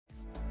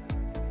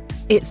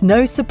It's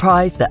no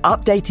surprise that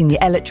updating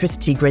the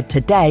electricity grid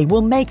today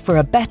will make for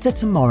a better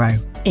tomorrow.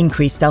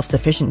 Increased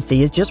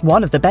self-sufficiency is just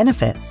one of the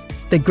benefits.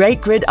 The Great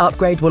Grid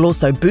Upgrade will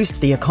also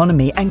boost the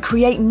economy and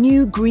create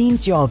new green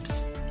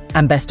jobs.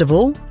 And best of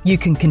all, you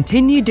can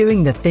continue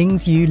doing the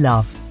things you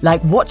love,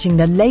 like watching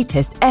the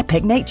latest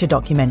epic nature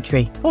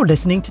documentary or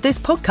listening to this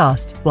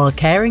podcast while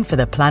caring for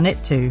the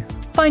planet too.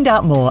 Find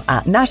out more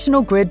at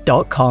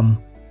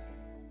nationalgrid.com.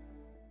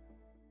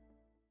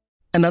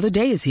 Another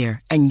day is here,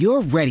 and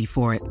you're ready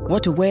for it.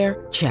 What to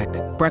wear? Check.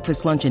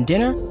 Breakfast, lunch, and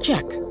dinner?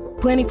 Check.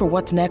 Planning for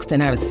what's next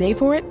and how to save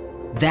for it?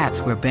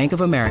 That's where Bank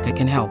of America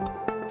can help.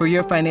 For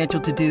your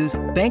financial to-dos,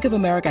 Bank of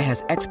America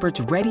has experts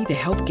ready to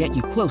help get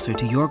you closer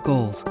to your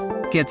goals.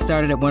 Get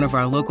started at one of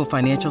our local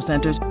financial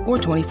centers or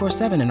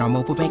 24/7 in our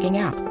mobile banking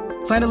app.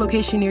 Find a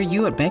location near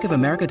you at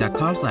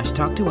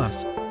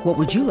bankofamerica.com/talktous. What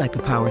would you like the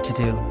power to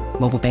do?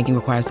 Mobile banking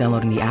requires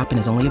downloading the app and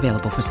is only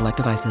available for select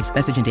devices.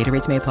 Message and data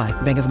rates may apply.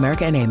 Bank of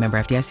America N.A., member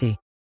FDIC.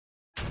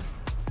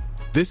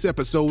 This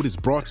episode is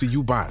brought to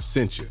you by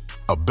Essentia.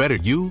 A better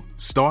you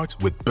starts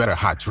with better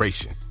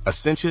hydration.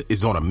 Essentia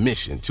is on a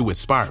mission to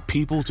inspire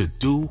people to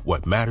do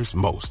what matters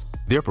most.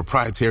 Their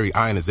proprietary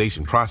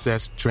ionization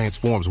process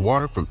transforms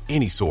water from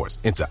any source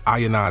into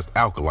ionized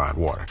alkaline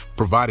water,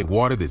 providing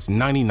water that's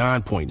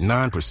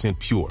 99.9%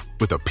 pure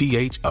with a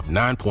pH of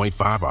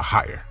 9.5 or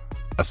higher.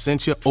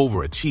 Essentia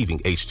Overachieving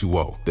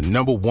H2O, the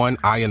 #1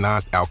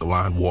 ionized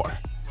alkaline water.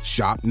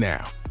 Shop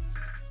now.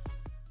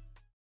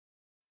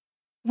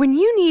 When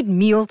you need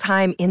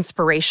mealtime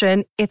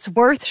inspiration, it's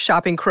worth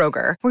shopping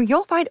Kroger, where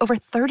you'll find over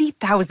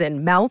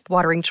 30,000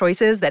 mouth-watering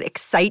choices that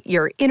excite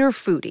your inner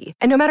foodie.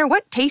 And no matter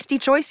what tasty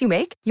choice you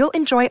make, you'll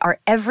enjoy our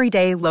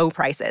everyday low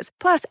prices,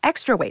 plus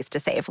extra ways to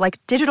save,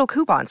 like digital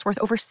coupons worth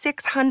over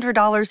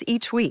 $600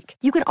 each week.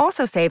 You can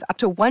also save up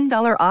to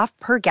 $1 off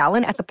per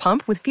gallon at the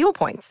pump with fuel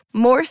points.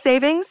 More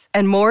savings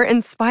and more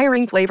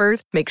inspiring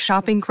flavors make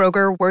shopping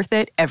Kroger worth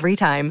it every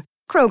time.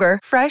 Kroger,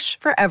 fresh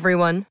for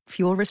everyone.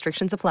 Fuel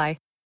restrictions apply.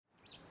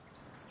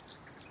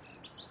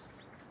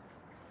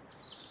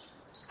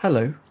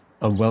 Hello,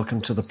 and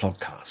welcome to the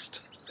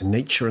Plodcast, a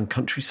nature and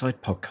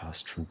countryside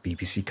podcast from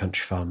BBC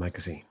Countryfile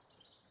magazine.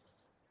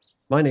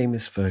 My name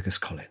is Fergus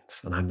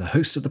Collins, and I'm the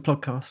host of the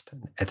Plodcast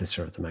and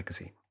editor of the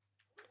magazine.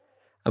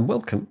 And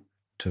welcome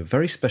to a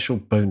very special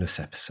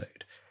bonus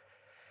episode.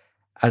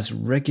 As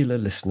regular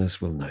listeners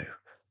will know,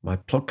 my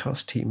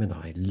Plodcast team and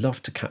I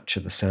love to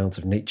capture the sounds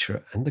of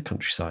nature and the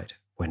countryside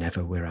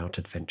whenever we're out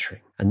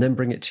adventuring, and then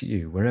bring it to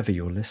you wherever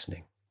you're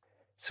listening.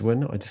 So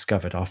when I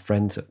discovered our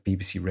friends at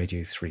BBC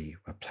Radio 3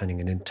 were planning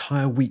an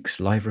entire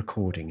week's live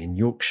recording in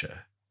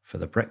Yorkshire for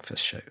the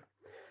breakfast show,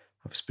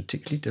 I was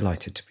particularly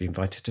delighted to be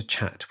invited to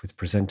chat with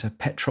presenter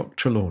Petroc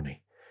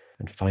Trelawney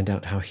and find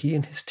out how he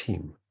and his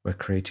team were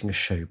creating a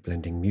show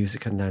blending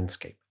music and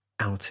landscape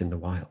out in the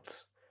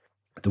wilds.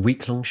 The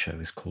week-long show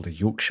is called A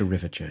Yorkshire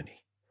River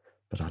Journey,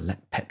 but I'll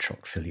let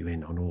Petroc fill you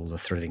in on all the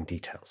thrilling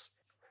details.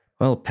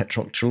 Well,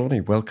 Petroc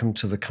Trelawney, welcome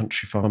to the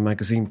Countryfile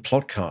magazine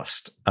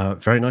Plodcast.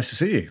 Very nice to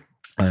see you.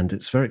 And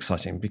it's very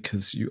exciting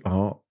because you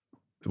are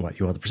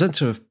the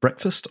presenter of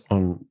Breakfast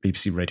on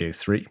BBC Radio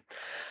 3.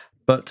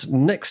 But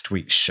next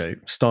week's show,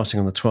 starting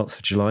on the 12th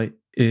of July,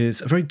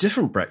 is a very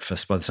different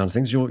breakfast by the sound of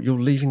things. You're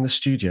leaving the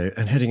studio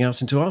and heading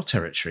out into our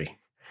territory,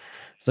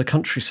 the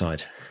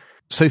countryside.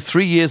 So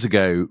 3 years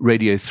ago,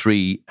 Radio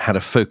 3 had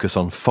a focus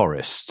on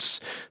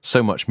forests.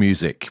 So much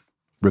music,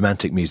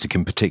 romantic music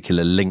in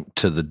particular, linked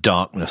to the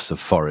darkness of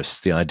forests,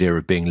 the idea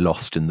of being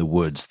lost in the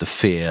woods, the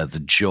fear, the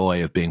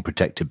joy of being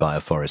protected by a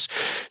forest.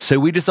 So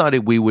we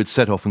decided we would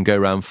set off and go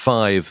around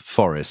 5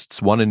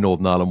 forests, 1 in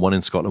Northern Ireland, 1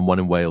 in Scotland, 1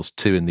 in Wales,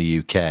 2 in the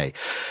UK.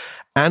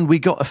 And we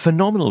got a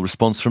phenomenal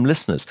response from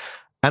listeners.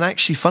 And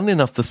actually, funnily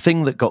enough, the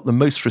thing that got the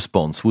most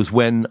response was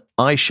when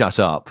I shut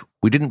up,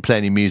 we didn't play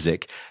any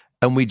music,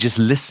 and we just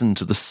listened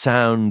to the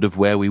sound of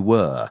where we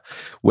were,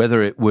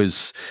 whether it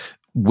was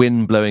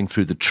wind blowing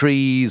through the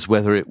trees,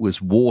 whether it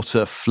was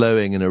water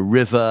flowing in a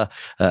river,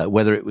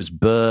 whether it was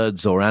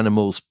birds or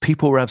animals.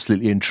 People were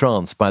absolutely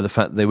entranced by the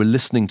fact that they were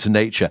listening to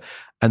nature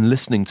and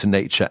listening to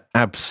nature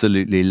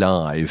absolutely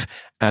live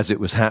as it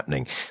was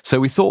happening. So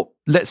we thought,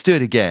 let's do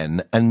it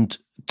again. And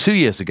 2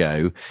 years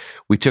ago,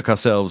 we took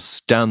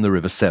ourselves down the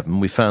River Severn.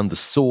 We found the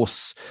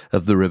source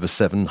of the River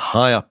Severn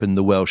high up in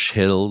the Welsh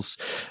hills.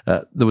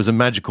 There was a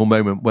magical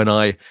moment when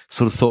I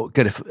sort of thought,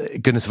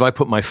 goodness, if I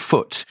put my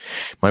foot,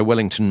 my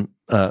Wellington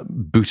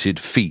booted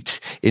feet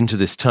into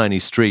this tiny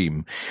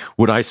stream,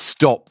 would I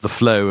stop the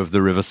flow of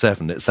the River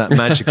Severn? It's that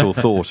magical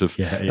thought of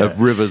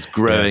rivers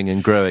growing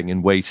and growing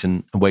in weight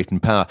and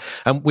power.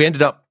 And we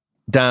ended up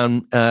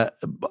down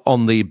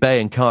on the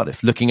bay in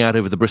Cardiff, looking out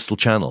over the Bristol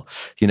Channel,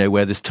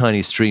 where this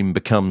tiny stream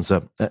becomes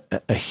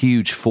a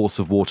huge force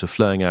of water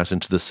flowing out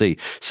into the sea.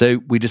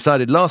 So we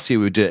decided last year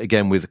we would do it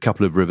again with a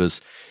couple of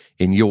rivers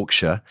in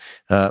Yorkshire.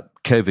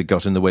 COVID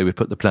got in the way. We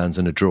put the plans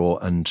in a drawer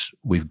and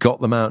we've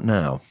got them out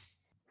now.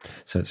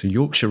 So it's a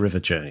Yorkshire River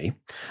Journey.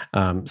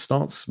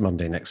 Starts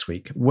Monday next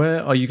week.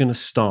 Where are you going to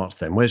start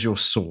then? Where's your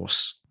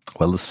source?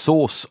 Well, the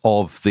source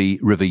of the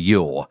River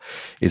Ure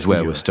is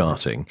where we're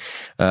starting.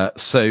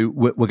 So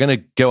we're going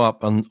to go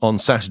up on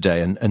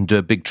Saturday and do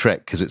a big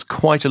trek, because it's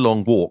quite a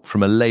long walk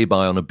from a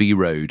lay-by on a B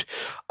road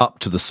up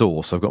to the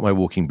source. I've got my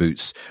walking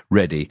boots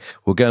ready.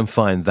 We'll go and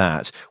find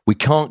that. We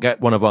can't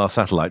get one of our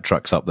satellite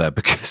trucks up there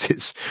because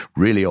it's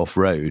really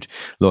off-road.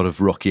 A lot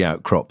of rocky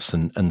outcrops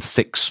and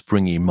thick,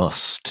 springy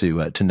moss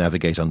to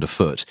navigate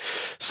underfoot.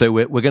 So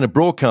we're going to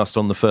broadcast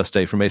on the first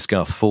day from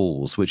Aysgarth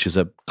Falls, which is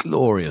a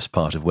glorious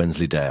part of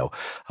Wensleydale.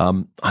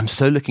 I'm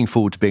so looking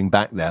forward to being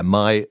back there.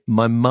 My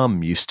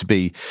mum used to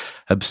be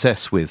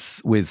obsessed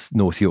with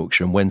North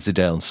Yorkshire and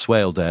Wensleydale and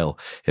Swaledale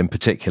in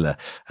particular.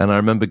 And I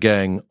remember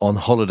going on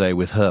holiday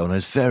with her when I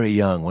was very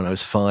young, when I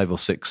was 5 or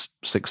 6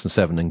 and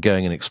 7, and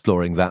going and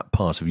exploring that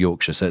part of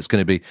Yorkshire. So it's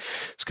going to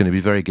be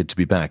very good to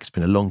be back. It's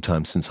been a long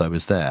time since I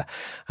was there.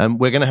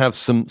 We're going to have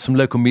some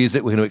local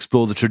music. We're going to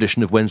explore the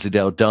tradition of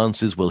Wensleydale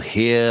dances. We'll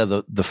hear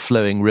the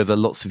flowing river,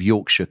 lots of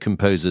Yorkshire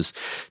composers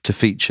to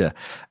feature.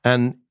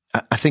 And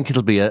I think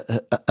it'll be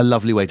a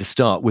lovely way to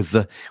start with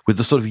the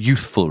sort of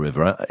youthful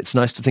river. It's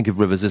nice to think of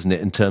rivers, isn't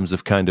it, in terms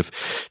of kind of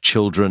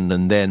children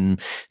and then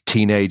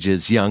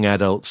teenagers, young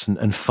adults,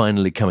 and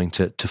finally coming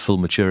to full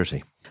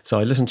maturity. So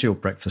I listened to your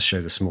breakfast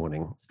show this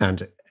morning,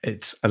 and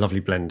it's a lovely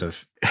blend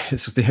of,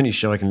 it's the only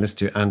show I can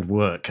listen to and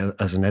work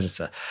as an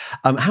editor.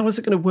 How is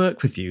it going to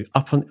work with you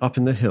up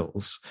in the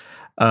hills?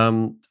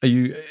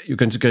 You're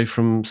going to go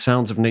from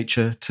sounds of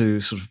nature to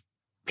sort of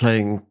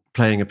playing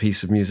a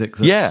piece of music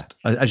that's,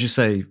 as you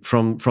say,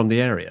 from the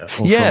area?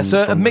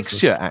 So a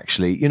mixture,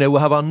 actually. We'll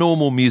have our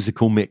normal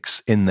musical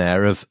mix in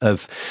there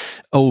of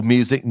old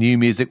music, new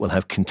music. We'll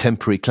have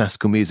contemporary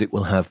classical music.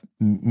 We'll have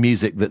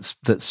music that's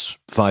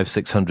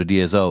 500-600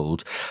 years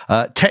old.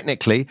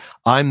 Technically,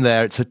 I'm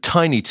there. It's a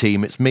tiny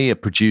team. It's me, a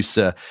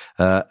producer,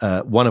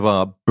 one of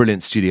our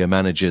brilliant studio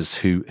managers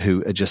who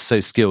are just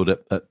so skilled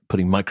at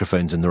putting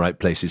microphones in the right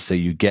places so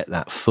you get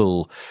that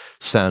full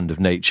sound of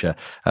nature.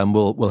 And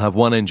we'll have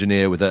one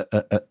engineer with a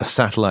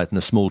satellite and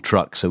a small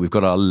truck, so we've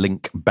got our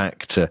link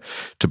back to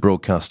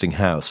Broadcasting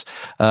House,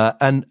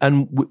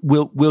 and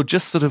we'll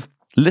just sort of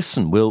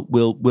listen.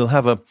 We'll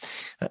have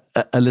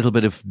a little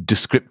bit of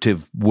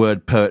descriptive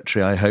word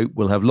poetry. I hope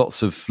we'll have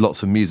lots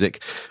of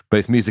music,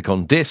 both music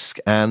on disc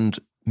and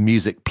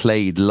music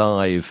played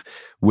live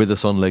with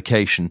us on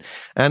location,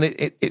 and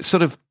it's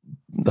sort of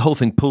the whole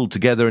thing pulled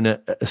together in a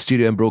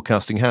studio and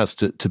Broadcasting House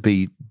to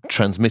be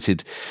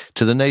transmitted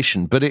to the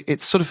nation. But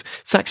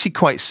it's actually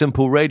quite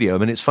simple radio. I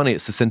mean, it's funny,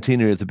 it's the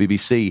centenary of the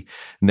BBC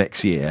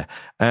next year.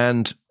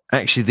 And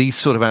actually these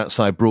sort of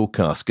outside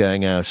broadcasts,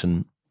 going out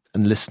and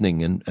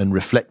listening and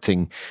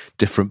reflecting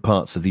different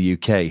parts of the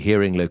UK,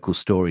 hearing local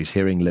stories,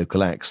 hearing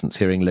local accents,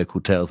 hearing local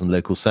tales and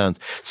local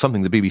sounds,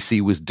 something the BBC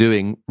was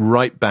doing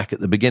right back at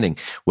the beginning.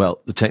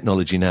 Well, the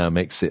technology now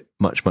makes it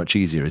much, much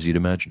easier, as you'd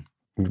imagine.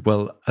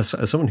 Well, as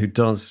someone who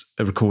does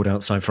record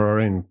outside for our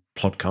own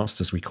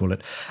podcast, as we call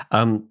it,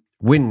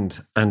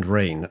 wind and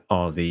rain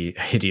are the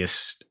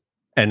hideous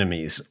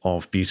enemies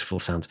of beautiful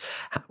sounds.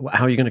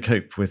 How are you going to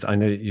cope with? I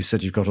know you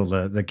said you've got all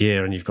the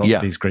gear and you've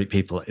got these great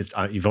people.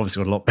 You've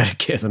obviously got a lot better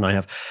gear than I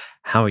have.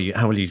 How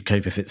will you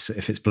cope if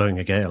it's blowing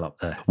a gale up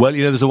there? Well,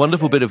 there's a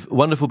wonderful bit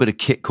of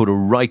kit called a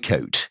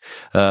Rycote,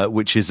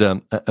 which is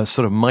a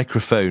sort of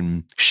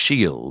microphone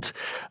shield,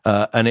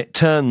 and it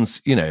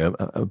turns,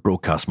 a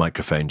broadcast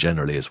microphone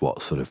generally is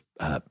what, sort of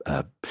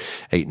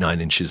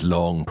 8-9 inches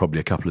long, probably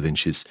a couple of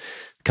inches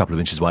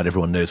wide.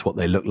 Everyone knows what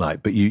they look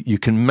like, but you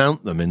can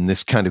mount them in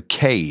this kind of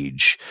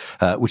cage,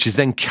 which is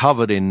then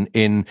covered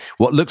in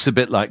what looks a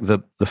bit like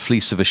the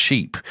fleece of a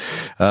sheep,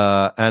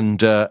 and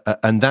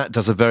that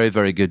does a very,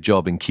 very good job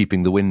in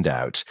keeping the wind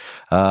out.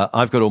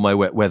 I've got all my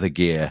wet weather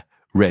gear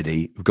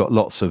ready. We've got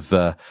lots of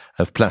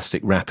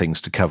plastic wrappings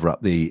to cover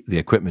up the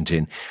equipment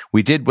in.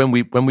 We did when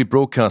we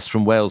broadcast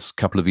from Wales a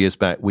couple of years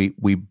back. We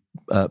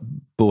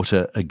bought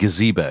a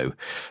gazebo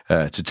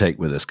to take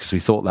with us because we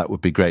thought that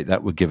would be great.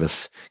 That would give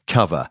us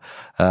cover,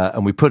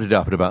 and we put it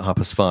up at about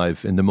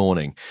 5:30 in the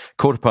morning.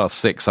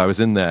 6:15, I was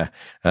in there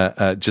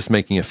just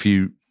making a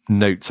few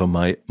notes on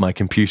my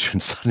computer,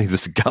 and suddenly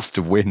there's a gust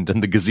of wind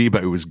and the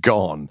gazebo was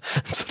gone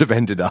and sort of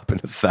ended up in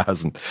a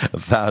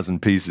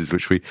thousand pieces,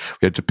 which we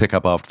had to pick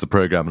up after the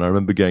program. And I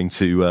remember going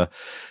to a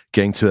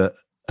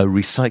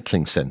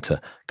recycling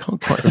centre.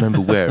 Can't quite remember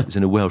where. It was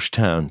in a Welsh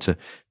town to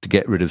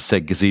get rid of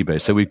said gazebo.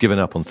 So we've given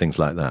up on things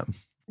like that.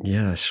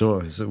 Yeah,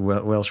 sure. So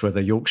Welsh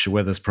weather, Yorkshire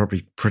weather's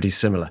probably pretty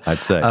similar,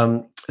 I'd say.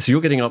 So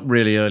you're getting up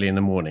really early in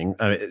the morning.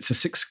 It's a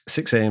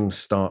 6 a.m.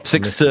 start.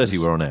 6:30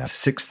 we're on air.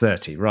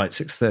 6:30, right?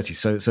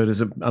 6:30. So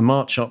there's a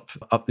march up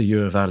the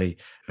Ure Valley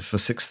for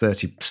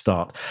 6:30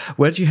 start.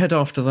 Where do you head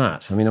after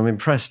that? I mean, I'm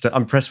impressed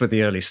with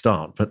the early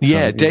start. But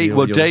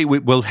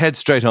we'll head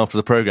straight after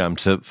the programme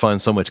to find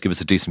somewhere to give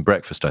us a decent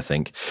breakfast. I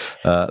think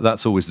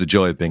that's always the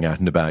joy of being out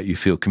and about. You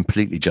feel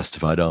completely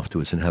justified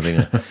afterwards in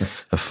having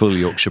a full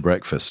Yorkshire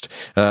breakfast.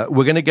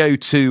 We're going to go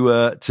to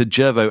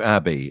Jervo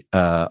Abbey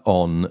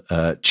on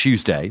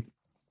Tuesday,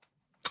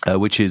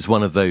 which is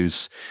one of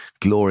those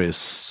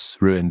glorious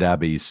ruined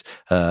abbeys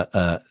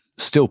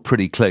still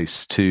pretty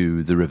close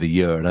to the River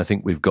Ure, and I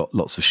think we've got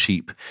lots of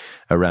sheep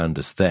around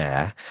us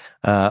there.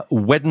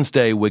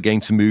 Wednesday, we're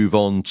going to move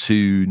on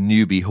to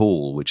Newby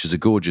Hall, which is a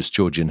gorgeous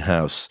Georgian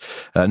house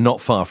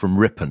not far from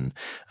Ripon,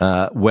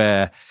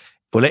 where...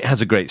 Well, it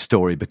has a great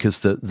story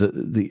because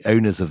the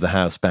owners of the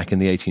house back in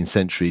the 18th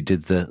century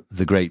did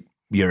the great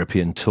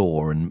European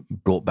tour and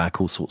brought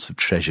back all sorts of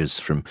treasures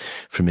from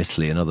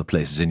Italy and other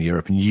places in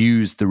Europe, and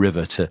used the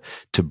river to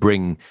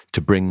bring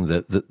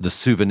the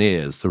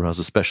souvenirs, the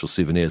rather special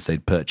souvenirs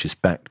they'd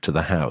purchased, back to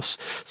the house.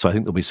 So I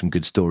think there'll be some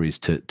good stories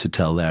to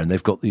tell there. And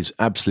they've got these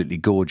absolutely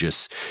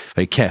gorgeous,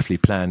 very carefully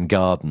planned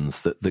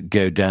gardens that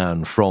go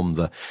down from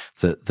the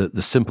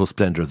simple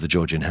splendour of the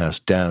Georgian house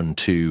down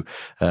to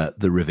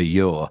the River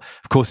Ure.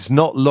 Of course, it's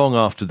not long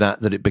after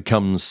that it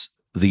becomes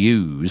the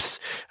Ouse,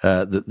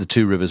 the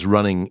two rivers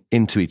running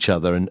into each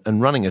other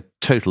and running a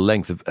total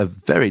length of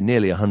very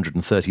nearly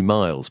 130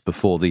 miles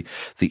before the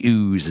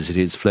Ouse, as it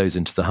is, flows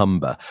into the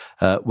Humber.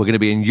 We're going to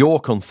be in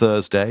York on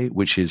Thursday,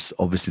 which is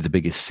obviously the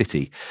biggest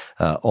city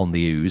on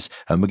the Ouse,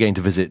 and we're going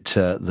to visit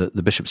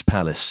the Bishop's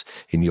Palace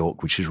in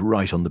York, which is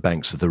right on the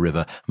banks of the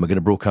river, and we're going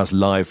to broadcast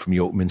live from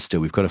York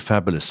Minster. We've got a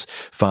fabulous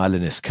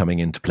violinist coming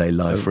in to play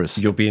live for us.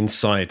 You'll be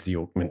inside the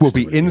York Minster.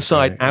 We'll be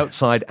inside,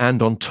 outside,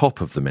 and on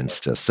top of the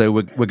Minster. So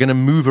we're going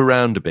to move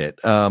around a bit.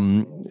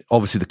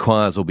 Obviously, the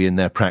choirs will be in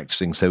there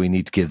practicing, so we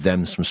need to give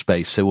them some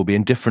space. So we'll be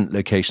in different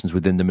locations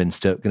within the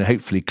Minster. We're going to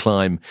hopefully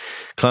climb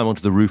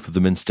onto the roof of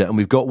the Minster, and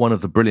we've got one of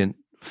the brilliant,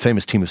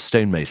 famous team of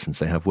stonemasons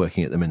they have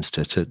working at the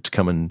Minster to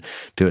come and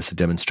do us a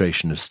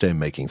demonstration of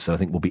stonemaking. So I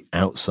think we'll be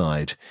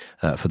outside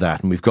for that.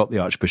 And we've got the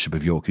Archbishop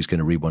of York who's going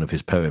to read one of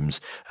his poems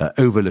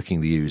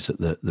overlooking the Ouse at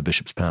the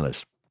Bishop's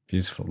Palace.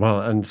 Beautiful.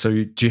 Well, and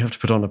so do you have to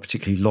put on a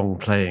particularly long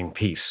playing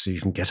piece so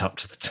you can get up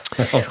to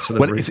the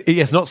well, roof?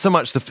 It's not so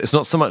much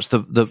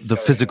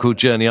the physical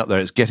journey up there.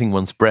 It's getting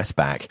one's breath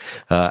back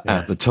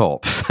at the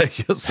top. So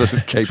you're sort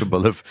of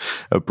capable of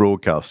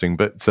broadcasting.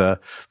 But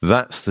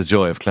that's the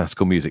joy of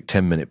classical music.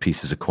 10-minute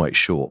pieces are quite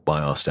short by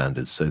our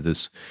standards, so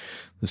there's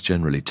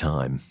generally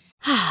time.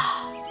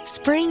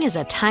 Spring is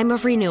a time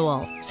of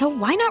renewal, so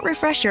why not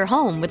refresh your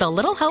home with a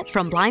little help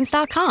from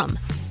Blinds.com?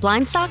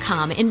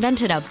 Blinds.com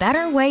invented a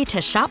better way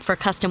to shop for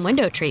custom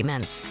window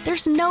treatments.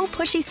 There's no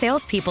pushy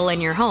salespeople in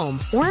your home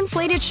or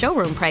inflated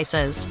showroom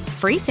prices.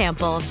 Free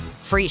samples,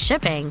 free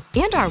shipping,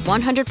 and our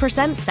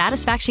 100%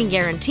 satisfaction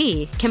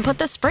guarantee can put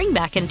the spring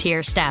back into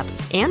your step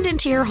and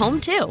into your home,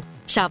 too.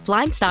 Shop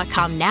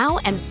Blinds.com now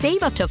and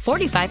save up to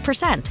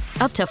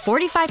 45%. Up to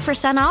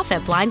 45% off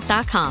at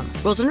Blinds.com.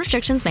 Rules and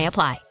restrictions may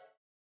apply.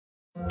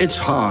 It's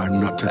hard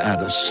not to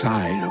add a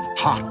side of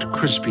hot,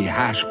 crispy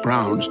hash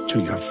browns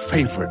to your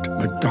favorite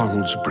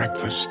McDonald's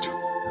breakfast.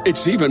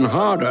 It's even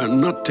harder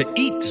not to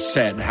eat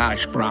said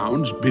hash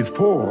browns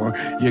before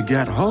you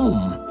get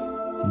home.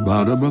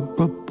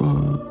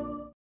 Ba-da-ba-ba-ba.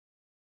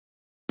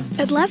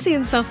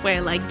 Atlassian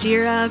software like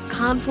Jira,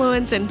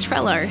 Confluence and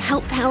Trello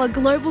help power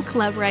global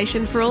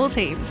collaboration for all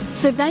teams,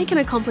 so they can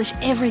accomplish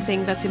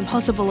everything that's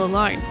impossible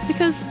alone.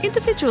 Because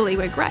individually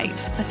we're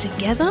great, but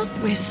together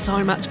we're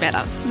so much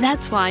better.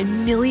 That's why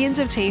millions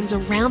of teams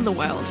around the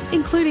world,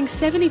 including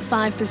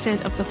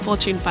 75% of the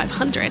Fortune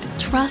 500,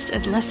 trust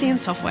Atlassian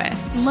software.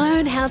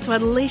 Learn how to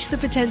unleash the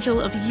potential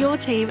of your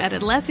team at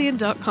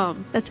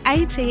Atlassian.com. That's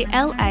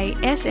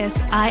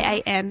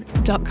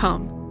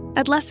Atlassian.com.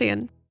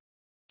 Atlassian.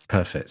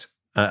 Perfect.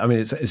 I mean,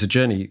 it's a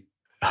journey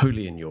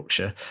wholly in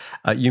Yorkshire.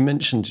 You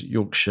mentioned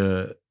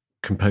Yorkshire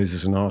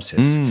composers and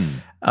artists.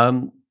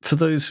 For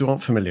those who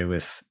aren't familiar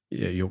with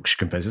Yorkshire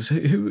composers,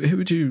 who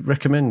would you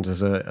recommend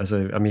as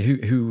a? I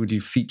mean, who would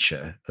you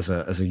feature as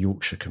a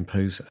Yorkshire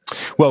composer?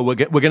 Well, we're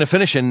going to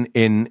finish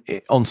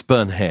on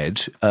Spurn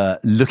Head,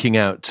 looking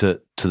out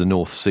to the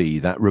North Sea,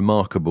 that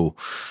remarkable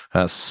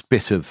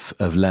spit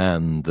of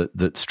land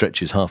that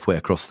stretches halfway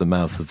across the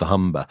mouth of the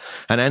Humber.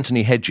 And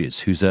Anthony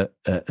Hedges, who's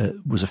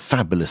was a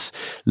fabulous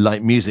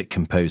light music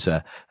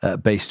composer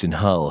based in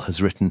Hull,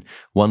 has written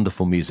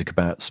wonderful music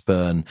about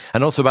Spurn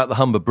and also about the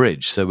Humber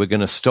Bridge. So we're going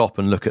to stop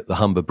and look at the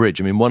Humber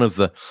Bridge. I mean, one of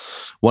the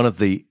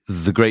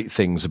great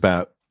things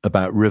about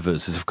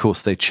rivers is, of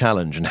course, they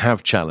challenge and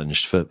have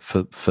challenged for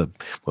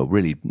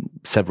really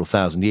several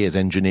thousand years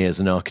engineers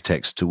and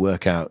architects to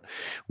work out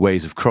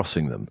ways of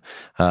crossing them.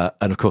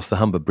 And of course, the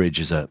Humber Bridge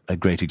is a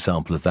great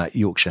example of that.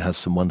 Yorkshire has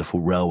some wonderful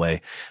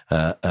railway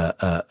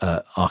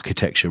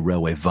architecture,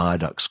 railway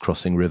viaducts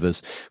crossing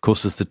rivers. Of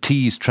course, there's the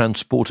Tees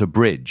Transporter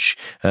Bridge,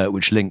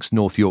 which links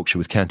North Yorkshire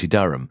with County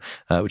Durham,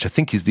 which I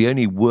think is the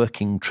only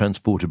working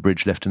transporter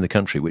bridge left in the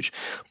country, which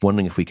I'm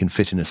wondering if we can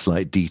fit in a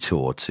slight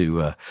detour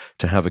to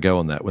have a go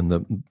on that that when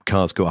the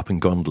cars go up in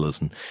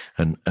gondolas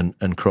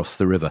and cross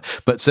the river.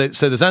 But so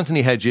there's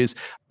Anthony Hedges.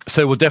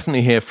 So we'll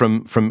definitely hear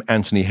from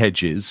Anthony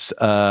Hedges.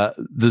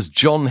 There's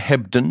John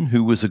Hebden,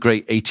 who was a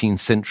great 18th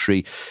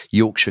century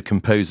Yorkshire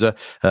composer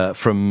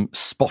from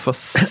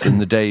Spofforth in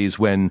the days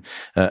when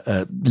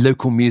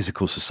local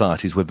musical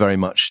societies were very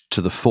much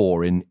to the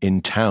fore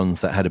in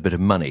towns that had a bit of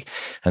money,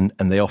 and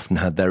they often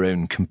had their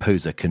own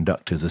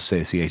composer-conductors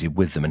associated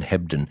with them, and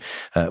Hebden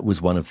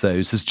was one of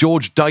those. There's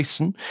George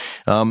Dyson,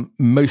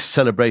 most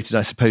celebrated,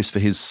 I suppose, for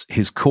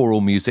his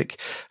choral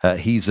music.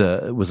 He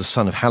was a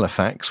son of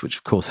Halifax, which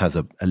of course has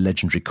a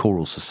legendary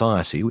choral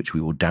society, which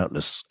we will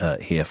doubtless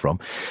hear from.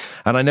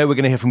 And I know we're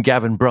going to hear from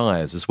Gavin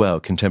Bryars as well,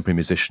 contemporary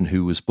musician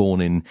who was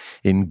born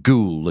in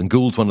Goole. And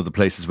Goole's one of the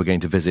places we're going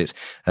to visit.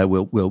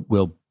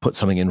 We'll put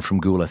something in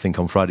from Goole, I think,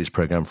 on Friday's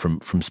programme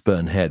from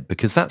Spurn Head,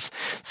 because that's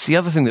the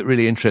other thing that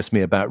really interests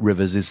me about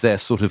rivers is their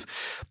sort of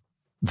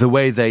the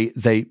way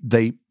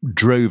they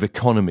drove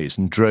economies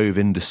and drove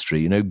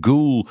industry. You know,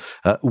 Goole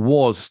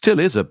still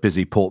is a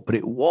busy port, but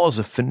it was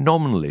a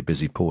phenomenally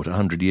busy port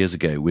 100 years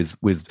ago, with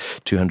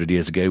 200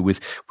 years ago, with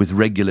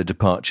regular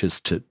departures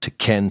to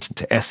Kent and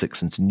to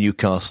Essex and to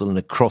Newcastle and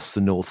across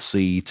the North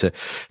Sea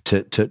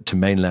to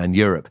mainland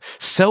Europe.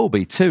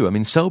 Selby too. I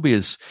mean, Selby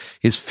is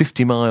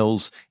 50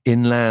 miles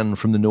inland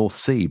from the North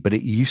Sea, but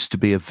it used to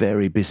be a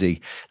very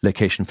busy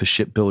location for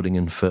shipbuilding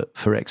and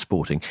for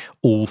exporting,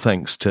 all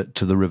thanks to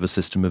the river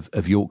system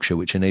of Yorkshire,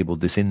 which enabled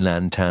this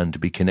inland town to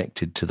be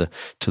connected to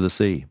the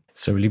sea.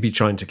 So will you be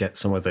trying to get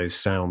some of those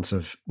sounds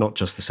of, not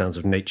just the sounds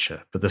of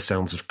nature, but the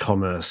sounds of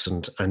commerce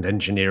and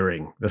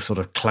engineering, the sort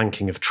of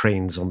clanking of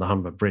trains on the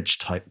Humber Bridge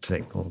type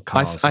thing, or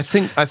cars? I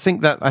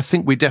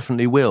think we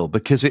definitely will,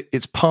 because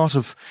it's part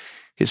of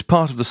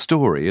the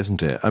story,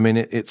 isn't it? I mean,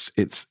 it's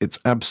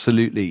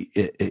absolutely,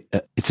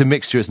 it's a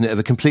mixture, isn't it, of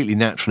a completely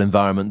natural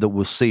environment that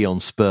we'll see on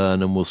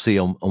Spurn and we'll see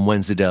on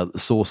Wensleydale at the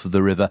source of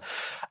the river.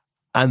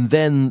 And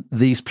then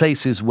these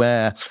places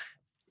where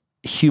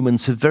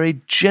humans have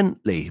very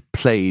gently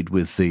played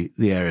with the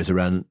areas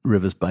around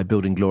rivers by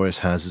building glorious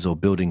houses or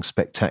building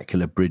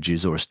spectacular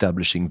bridges or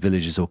establishing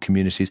villages or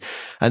communities.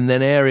 And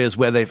then areas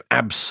where they've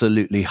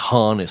absolutely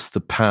harnessed the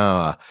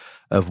power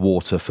of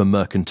water for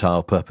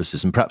mercantile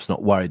purposes and perhaps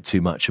not worried too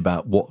much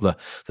about what the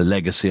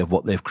legacy of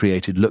what they've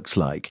created looks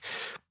like.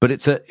 But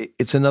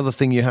it's another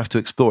thing you have to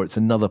explore. It's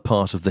another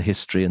part of the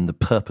history and the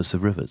purpose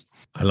of rivers.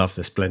 I love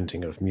this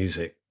blending of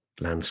music,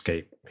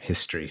 landscape,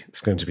 history.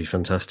 It's going to be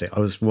fantastic. I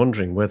was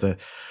wondering whether,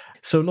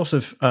 so a lot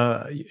of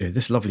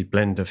this lovely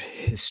blend of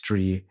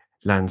history,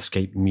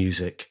 landscape,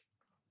 music,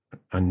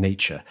 and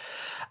nature,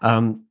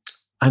 and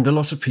a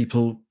lot of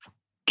people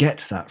get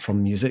that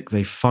from music.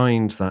 They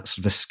find that sort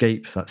of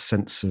escape, that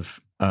sense of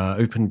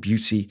open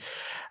beauty.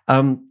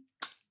 A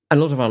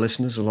lot of our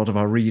listeners, a lot of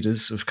our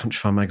readers of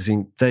Countryfile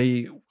magazine,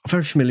 they are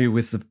very familiar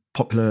with the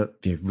popular,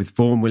 with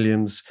Vaughan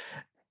Williams,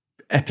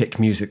 epic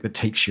music that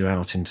takes you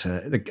out into,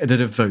 that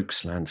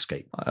evokes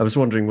landscape. I was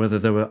wondering whether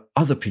there were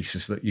other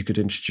pieces that you could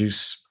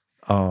introduce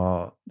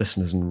our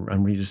listeners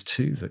and readers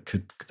to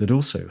that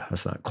also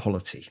has that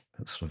quality.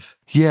 That sort of.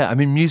 Yeah, I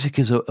mean, music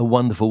is a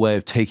wonderful way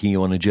of taking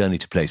you on a journey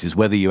to places,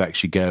 whether you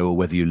actually go or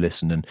whether you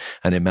listen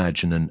and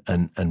imagine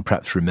and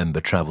perhaps remember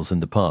travels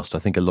in the past. I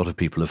think a lot of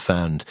people have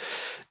found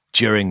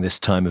during this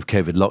time of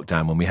COVID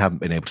lockdown, when we haven't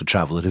been able to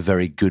travel, that a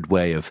very good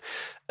way of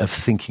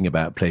thinking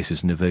about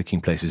places and evoking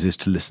places is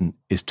to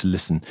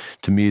listen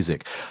to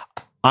music.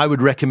 I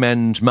would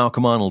recommend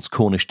Malcolm Arnold's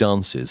Cornish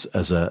Dances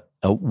as a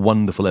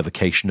wonderful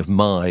evocation of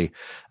my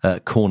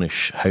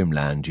Cornish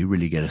homeland. You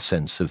really get a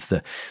sense of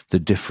the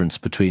difference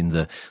between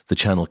the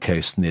Channel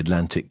coast and the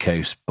Atlantic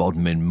coast,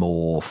 Bodmin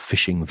Moor,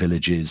 fishing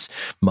villages,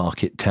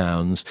 market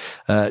towns.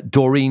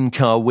 Doreen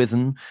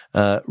Carwithen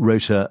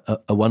wrote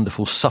a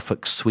wonderful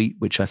Suffolk suite,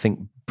 which I think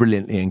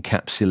brilliantly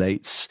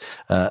encapsulates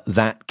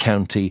that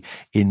county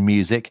in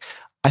music.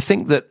 I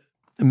think that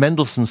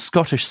Mendelssohn's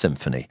Scottish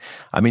Symphony,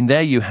 I mean,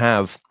 there you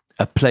have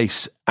a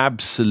place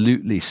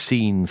absolutely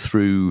seen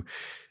through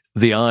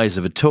the eyes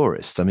of a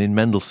tourist. I mean,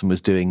 Mendelssohn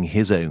was doing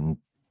his own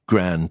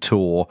grand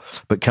tour,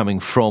 but coming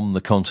from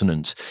the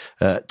continent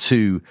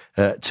to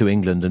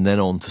England and then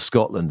on to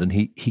Scotland. And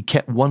he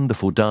kept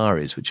wonderful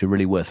diaries, which are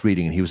really worth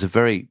reading. And he was a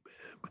very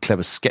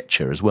clever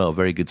sketcher as well,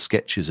 very good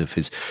sketches of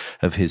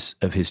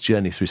his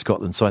journey through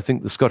Scotland. So I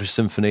think the Scottish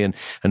Symphony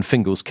and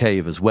Fingal's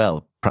Cave as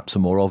well, perhaps a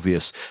more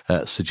obvious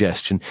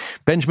suggestion.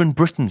 Benjamin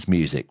Britten's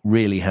music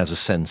really has a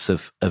sense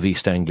of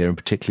East Anglia, and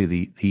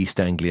particularly the East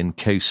Anglian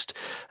coast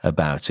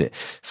about it.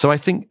 So I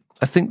think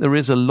there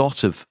is a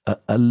lot of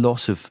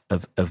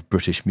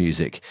British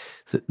music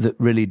that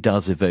really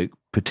does evoke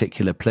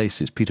particular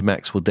places. Peter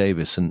Maxwell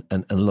Davies and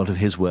a lot of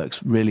his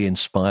works really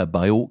inspired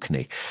by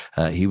Orkney.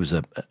 He was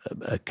a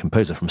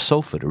composer from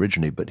Salford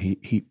originally, but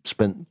he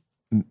spent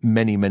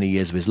many, many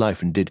years of his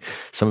life and did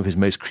some of his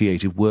most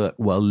creative work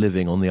while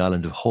living on the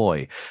island of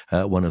Hoy,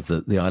 one of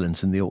the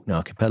islands in the Orkney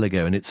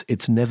archipelago, and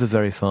it's never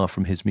very far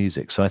from his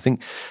music. So I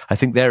think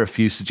there are a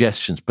few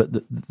suggestions, but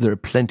there are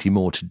plenty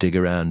more to dig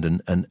around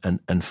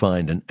and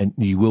find, and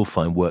you will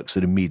find works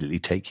that immediately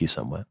take you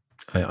somewhere.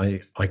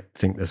 I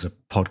think there's a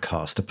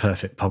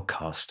perfect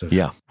podcast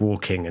of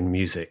walking and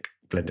music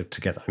blended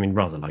together. I mean,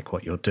 rather like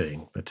what you're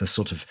doing, but a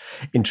sort of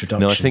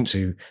introduction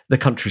to the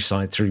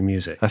countryside through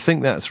music. I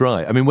think that's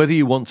right. I mean, whether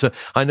you want to,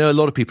 I know a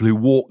lot of people who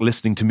walk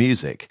listening to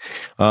music,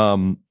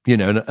 and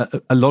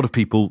a lot of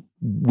people,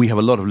 we have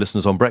a lot of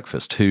listeners on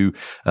Breakfast who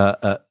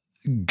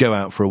go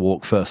out for a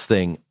walk first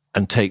thing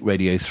and take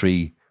Radio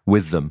 3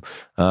 with them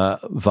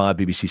via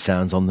BBC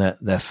Sounds on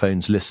their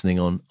phones, listening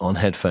on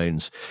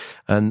headphones,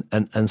 and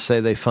say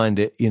they find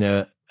it,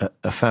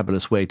 a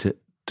fabulous way to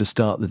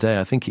start the day.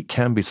 I think it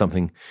can be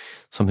something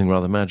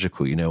rather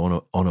magical,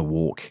 on a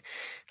walk,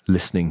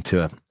 listening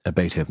to a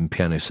Beethoven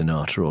piano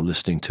sonata or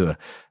listening to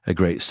a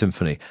great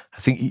symphony. I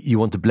think you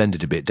want to blend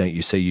it a bit, don't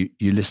you? So you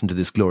listen to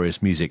this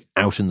glorious music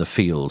out in the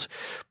field,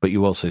 but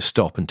you also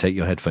stop and take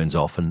your headphones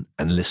off and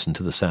listen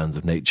to the sounds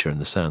of nature and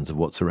the sounds of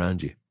what's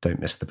around you. Don't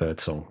miss the bird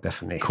song,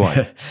 definitely.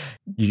 Quite.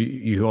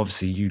 You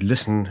obviously, you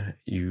listen,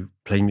 you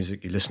play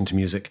music, you listen to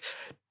music.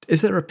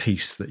 Is there a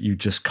piece that you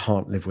just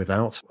can't live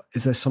without?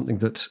 Is there something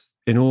that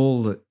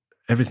in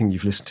everything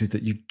you've listened to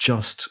that you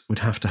just would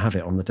have to have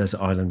it on the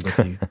desert island with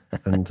you?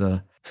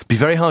 And be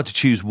very hard to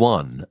choose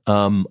one.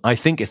 I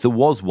think if there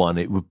was one,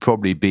 it would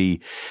probably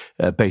be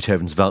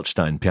Beethoven's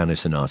Waldstein piano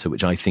sonata,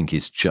 which I think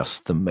is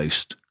just the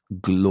most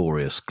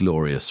glorious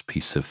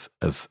piece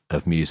of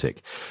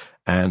music.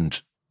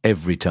 And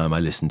every time I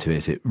listen to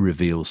it, it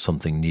reveals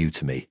something new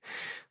to me.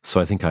 So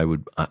I think I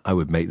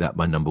would make that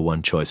my number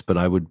one choice. But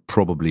I would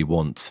probably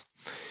want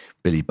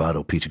Billy Budd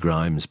or Peter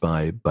Grimes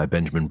by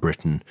Benjamin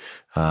Britten.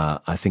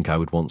 I think I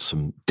would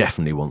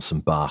definitely want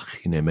some Bach,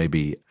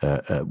 maybe,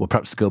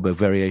 perhaps the Goldberg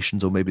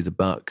Variations or maybe the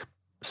Bach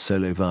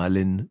solo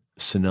violin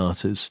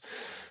sonatas.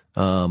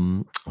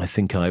 I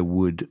think I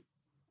would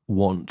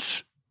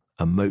want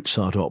a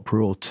Mozart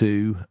opera or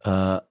two.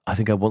 I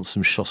think I want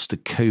some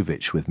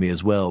Shostakovich with me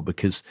as well,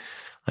 because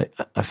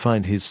I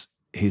find his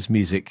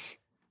music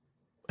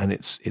and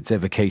its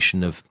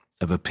evocation of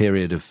a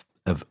period of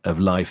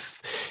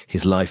life,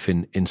 his life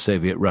in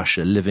Soviet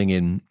Russia, living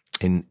in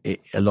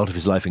a lot of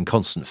his life in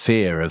constant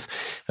fear of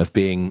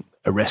being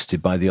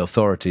arrested by the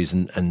authorities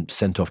and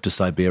sent off to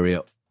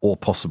Siberia or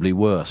possibly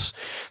worse.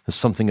 There's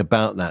something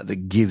about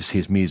that gives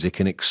his music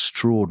an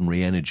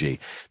extraordinary energy,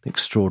 an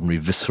extraordinary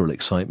visceral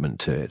excitement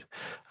to it.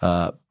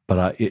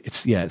 But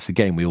it's a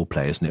game we all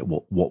play, isn't it?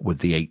 What would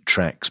the 8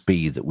 tracks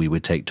be that we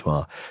would take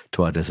to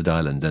our desert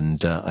island?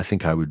 And I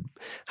think I would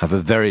have a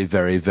very,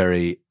 very,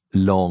 very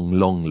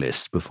long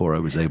list before I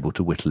was able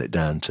to whittle it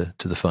down to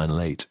the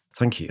final 8.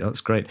 Thank you.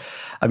 That's great.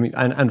 I mean,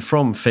 and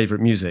from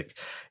favourite music,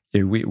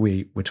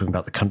 we're talking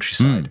about the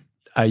countryside.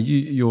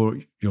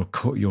 You're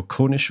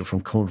Cornish. You're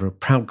from Cornwall, a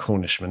proud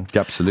Cornishman.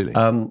 Absolutely.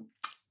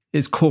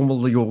 Is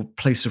Cornwall your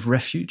place of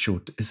refuge,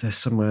 or is there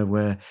somewhere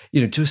where,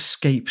 to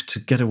escape, to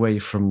get away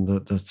from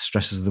the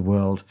stresses of the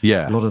world?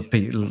 Yeah. A lot of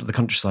the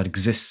countryside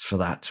exists for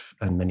that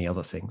and many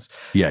other things.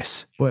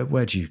 Yes.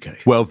 Where do you go?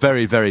 Well,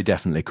 very, very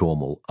definitely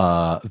Cornwall.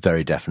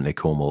 Very definitely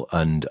Cornwall.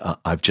 And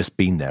I've just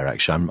been there,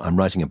 actually. I'm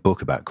writing a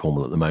book about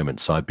Cornwall at the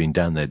moment, so I've been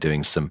down there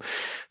doing some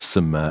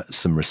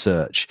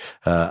research.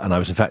 And I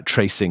was, in fact,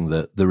 tracing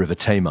the River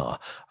Tamar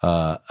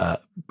a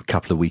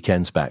couple of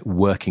weekends back,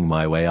 working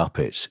my way up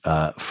it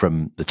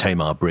from the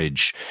Tamar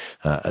Bridge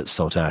at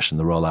Saltash and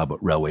the Royal Albert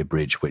Railway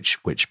Bridge, which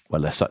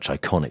they're such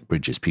iconic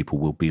bridges, people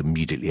will be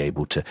immediately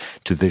able to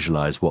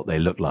visualise what they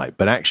look like.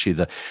 But actually,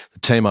 the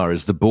Tamar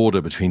is the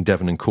border between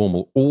Devon and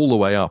Cornwall all the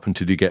way up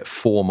until you get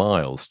 4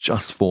 miles,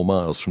 just 4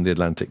 miles from the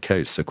Atlantic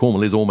coast. So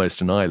Cornwall is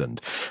almost an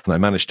island. And I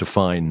managed to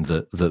find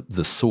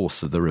the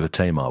source of the River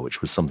Tamar,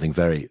 which was something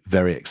very,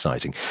 very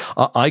exciting.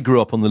 I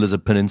grew up on the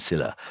Lizard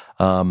Peninsula,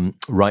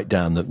 right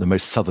down the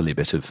most southerly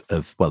bit of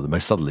the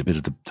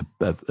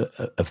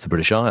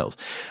British Isles,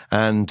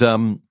 and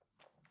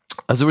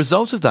as a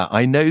result of that,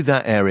 I know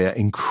that area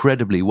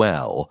incredibly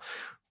well.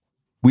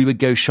 We would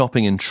go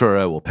shopping in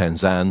Truro or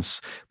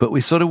Penzance, but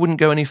we sort of wouldn't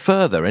go any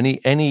further.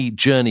 Any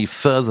journey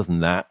further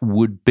than that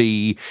would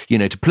be,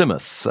 to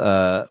Plymouth,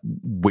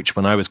 which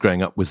when I was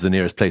growing up was the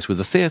nearest place with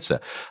a theatre,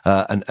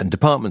 and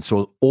departments,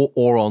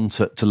 or on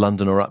to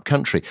London or up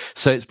country.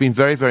 So it's been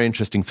very, very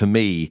interesting for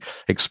me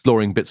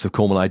exploring bits of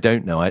Cornwall I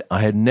don't know. I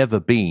had never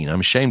been,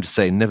 I'm ashamed to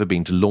say, never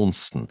been to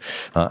Launceston.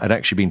 I'd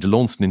actually been to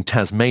Launceston in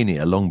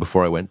Tasmania long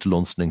before I went to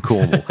Launceston in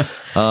Cornwall.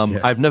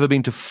 I've never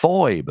been to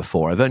Foy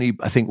before. I've only,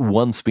 I think,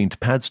 once been to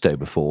Padstow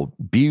before.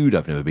 Bude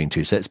I've never been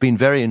to. So it's been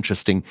very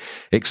interesting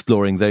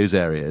exploring those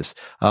areas.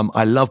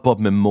 I love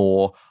Bodmin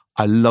Moor.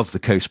 I love the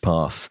coast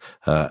path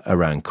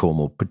around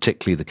Cornwall,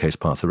 particularly the coast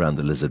path around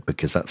the Lizard,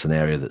 because that's an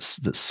area that's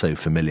so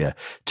familiar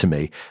to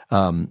me.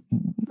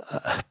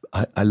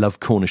 I love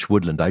Cornish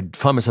woodland. I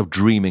find myself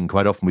dreaming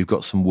quite often. We've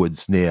got some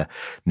woods near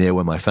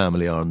where my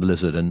family are on the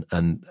Lizard,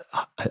 and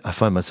I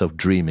find myself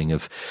dreaming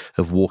of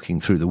walking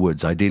through the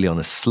woods, ideally on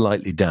a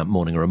slightly damp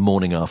morning or a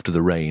morning after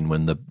the rain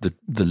when the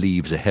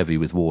leaves are heavy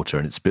with water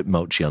and it's a bit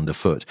mulchy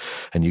underfoot,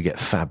 and you get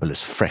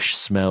fabulous fresh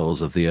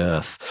smells of the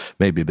earth,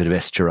 maybe a bit of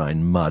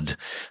estuarine mud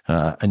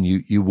and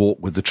you walk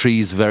with the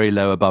trees very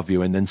low above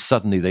you, and then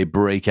suddenly they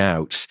break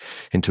out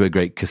into a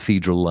great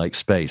cathedral-like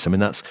space. I mean,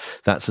 that's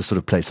the sort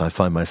of place I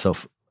find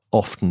myself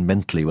often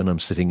mentally when I'm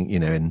sitting,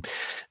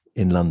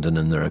 in London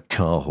and there are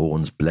car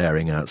horns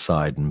blaring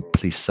outside and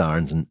police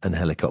sirens and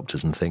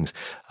helicopters and things.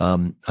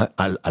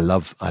 I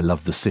love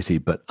the city,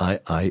 but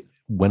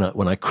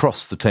when I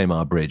cross the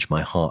Tamar Bridge,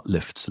 my heart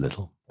lifts a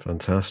little.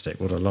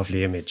 Fantastic! What a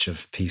lovely image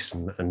of peace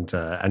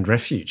and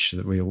refuge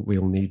that we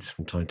all need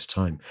from time to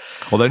time.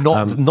 Although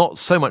not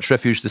so much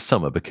refuge this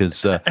summer,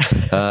 because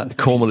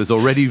Cornwall is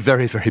already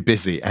very, very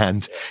busy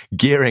and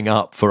gearing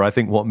up for, I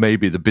think, what may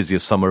be the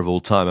busiest summer of all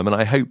time. I mean,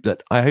 I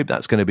hope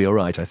that's going to be all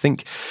right. I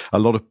think a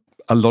lot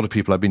of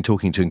people I've been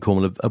talking to in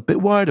Cornwall are a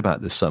bit worried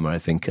about this summer. I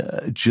think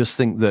just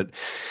think that,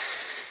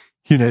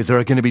 there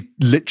are going to be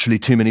literally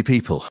too many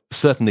people.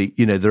 Certainly,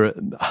 there are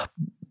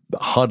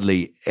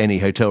hardly any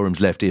hotel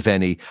rooms left, if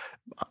any.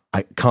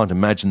 I can't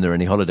imagine there are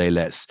any holiday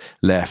lets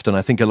left. And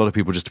I think a lot of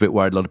people are just a bit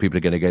worried. A lot of people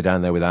are going to go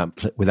down there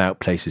without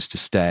places to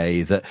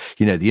stay. That,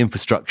 the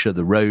infrastructure,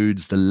 the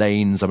roads, the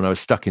lanes. I mean, I was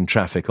stuck in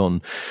traffic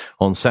on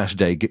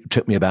Saturday. It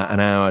took me about an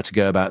hour to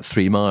go about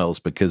 3 miles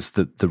because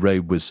the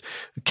road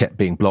kept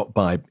being blocked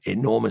by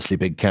enormously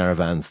big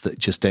caravans that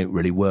just don't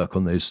really work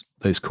on those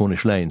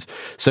Cornish lanes.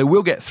 So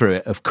we'll get through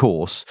it, of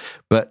course.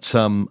 But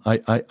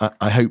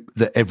I hope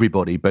that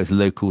everybody, both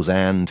locals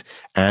and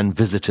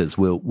visitors,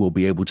 will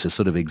be able to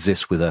sort of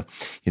exist with a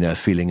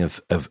feeling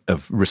of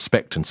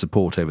respect and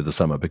support over the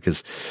summer,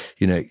 because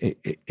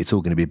it's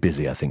all going to be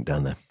busy, I think,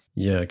 down there.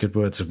 Yeah, good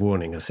words of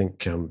warning. I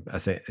think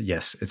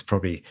yes, it's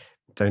probably,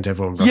 don't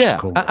everyone rush to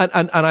Cornwall.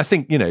 And I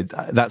think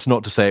that's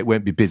not to say it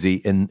won't be busy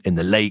in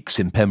the lakes,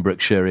 in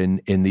Pembrokeshire,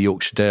 in the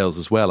Yorkshire Dales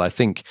as well. I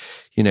think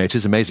it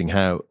is amazing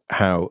how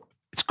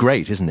it's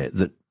great, isn't it,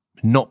 that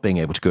not being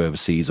able to go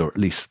overseas, or at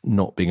least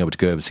not being able to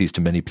go overseas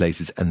to many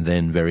places and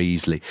then very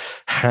easily,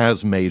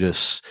 has made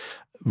us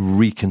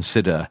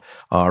reconsider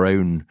our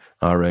own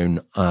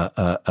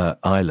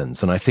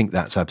islands, and I think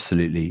that's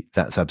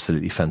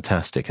absolutely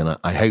fantastic. And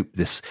I hope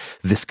this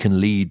can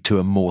lead to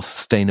a more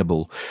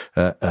sustainable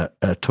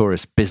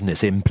tourist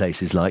business in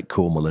places like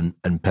Cornwall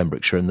and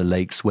Pembrokeshire and the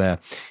lakes, where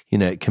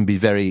it can be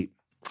very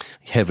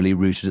heavily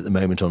rooted at the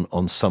moment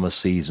on summer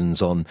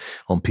seasons, on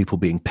people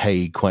being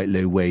paid quite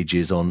low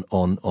wages,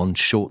 on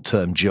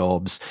short-term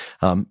jobs.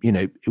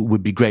 It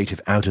would be great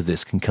if out of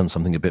this can come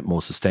something a bit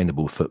more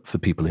sustainable for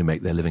people who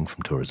make their living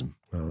from tourism.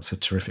 Well, it's a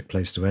terrific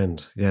place to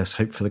end. Yes,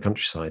 hope for the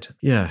countryside.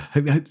 Yeah,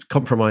 hope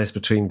compromise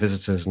between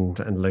visitors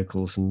and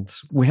locals, and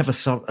we have a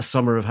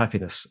summer of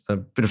happiness, a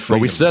bit of freedom.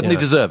 Well, we certainly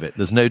deserve it.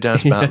 There's no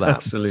doubt about that.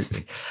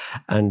 Absolutely,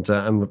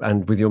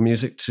 and with your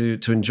music to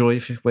enjoy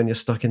when you're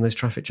stuck in those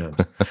traffic jams.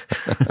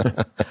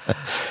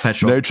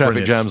 No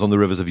traffic jams on the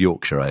rivers of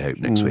Yorkshire, I hope,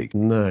 next week.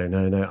 No.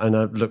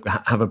 And look,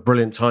 have a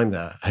brilliant time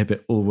there. I hope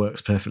it all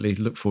works perfectly.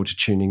 Look forward to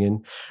tuning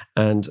in,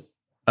 and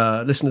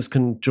listeners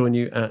can join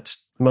you at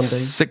Monday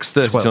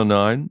 6:30 till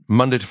 9,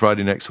 Monday to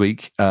Friday next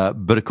week.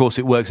 But of course,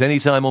 it works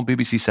anytime on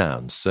BBC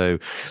Sounds. So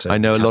I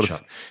know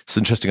it's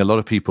interesting. A lot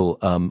of people,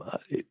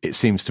 it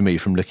seems to me,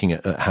 from looking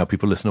at how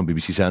people listen on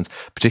BBC Sounds,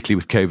 particularly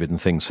with COVID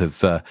and things,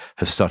 have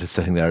started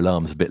setting their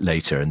alarms a bit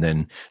later and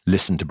then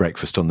listen to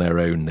breakfast on their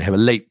own. They have a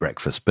late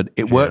breakfast, but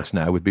it works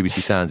now with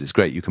BBC Sounds. It's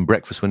great. You can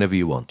breakfast whenever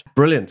you want.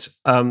 Brilliant.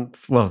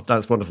 Well,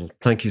 that's wonderful.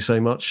 Thank you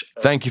so much.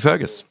 Thank you,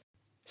 Fergus.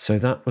 So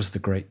that was the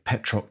great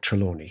Petroc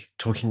Trelawney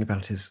talking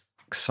about his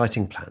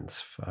exciting plans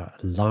for a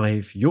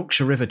live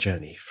Yorkshire River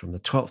journey from the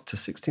 12th to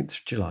 16th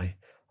of July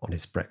on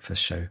his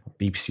breakfast show on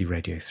BBC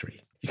Radio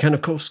 3. You can,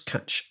 of course,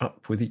 catch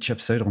up with each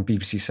episode on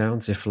BBC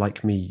Sounds if,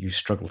 like me, you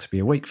struggle to be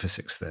awake for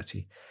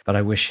 6:30. But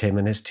I wish him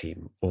and his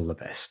team all the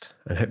best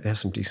and hope they have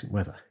some decent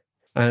weather.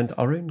 And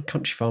our own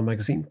Country Farm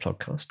Magazine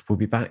podcast will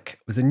be back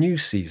with a new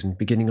season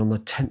beginning on the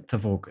 10th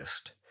of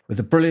August with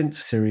a brilliant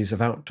series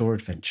of outdoor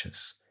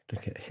adventures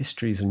looking at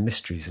histories and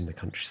mysteries in the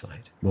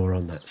countryside. More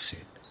on that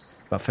soon.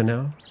 But for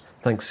now,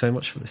 thanks so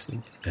much for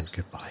listening, and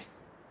goodbye.